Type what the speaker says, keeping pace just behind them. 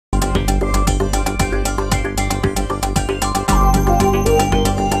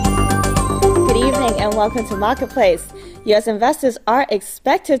and welcome to Marketplace. U.S. investors are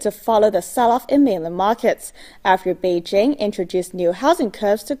expected to follow the sell-off in mainland markets after Beijing introduced new housing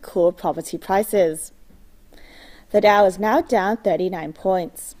curbs to cool property prices. The Dow is now down 39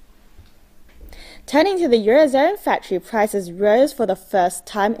 points. Turning to the Eurozone, factory prices rose for the first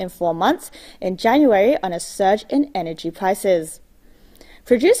time in 4 months in January on a surge in energy prices.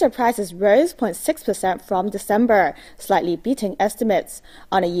 Producer prices rose 0.6% from December, slightly beating estimates.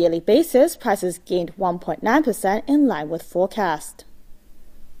 On a yearly basis, prices gained 1.9% in line with forecast.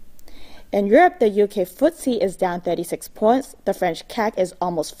 In Europe, the UK FTSE is down 36 points, the French CAC is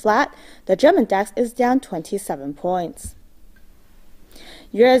almost flat, the German DAX is down 27 points.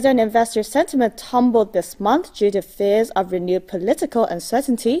 Eurozone investor sentiment tumbled this month due to fears of renewed political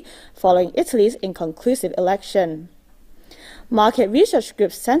uncertainty following Italy's inconclusive election. Market research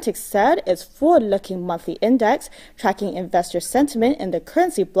group Centix said its forward-looking monthly index, tracking investor sentiment in the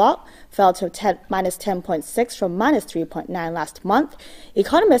currency bloc, fell to minus 10.6 from minus 3.9 last month.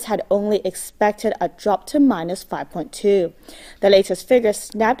 Economists had only expected a drop to minus 5.2. The latest figure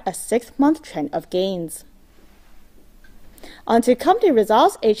snapped a 6-month trend of gains. On to company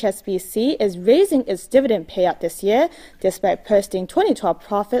results, HSBC is raising its dividend payout this year, despite posting 2012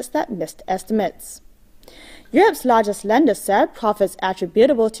 profits that missed estimates. Europe's largest lender said profits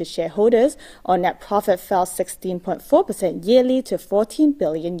attributable to shareholders or net profit fell 16.4% yearly to $14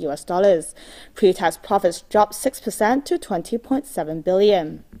 billion. Pre-tax profits dropped 6% to $20.7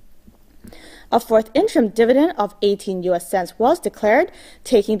 billion. A fourth interim dividend of 18 US cents was declared,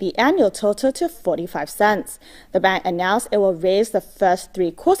 taking the annual total to 45 cents. The bank announced it will raise the first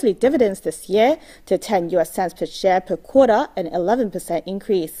 3 quarterly dividends this year to 10 US cents per share per quarter, an 11%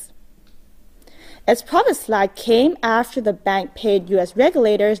 increase. Its profit slide came after the bank paid U.S.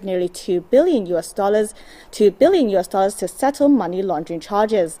 regulators nearly $2 billion to settle money laundering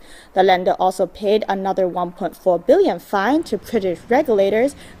charges. The lender also paid another $1.4 billion fine to British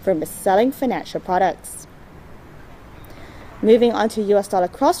regulators for mis-selling financial products. Moving on to U.S. dollar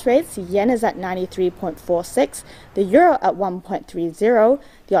cross rates, the yen is at 93.46, the euro at 1.30,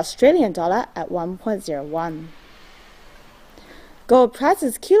 the Australian dollar at 1.01. Gold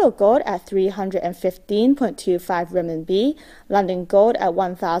prices kilo gold at 315.25 renminbi, London gold at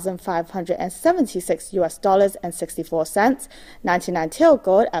 1,576 US dollars and 64 cents, 99 tail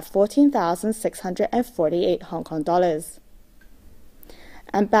gold at 14,648 Hong Kong dollars.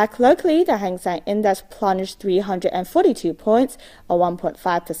 And back locally, the Hang Seng Index plunged 342 points, or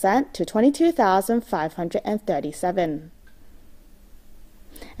 1.5%, to 22,537.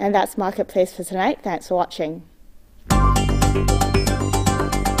 And that's Marketplace for tonight. Thanks for watching.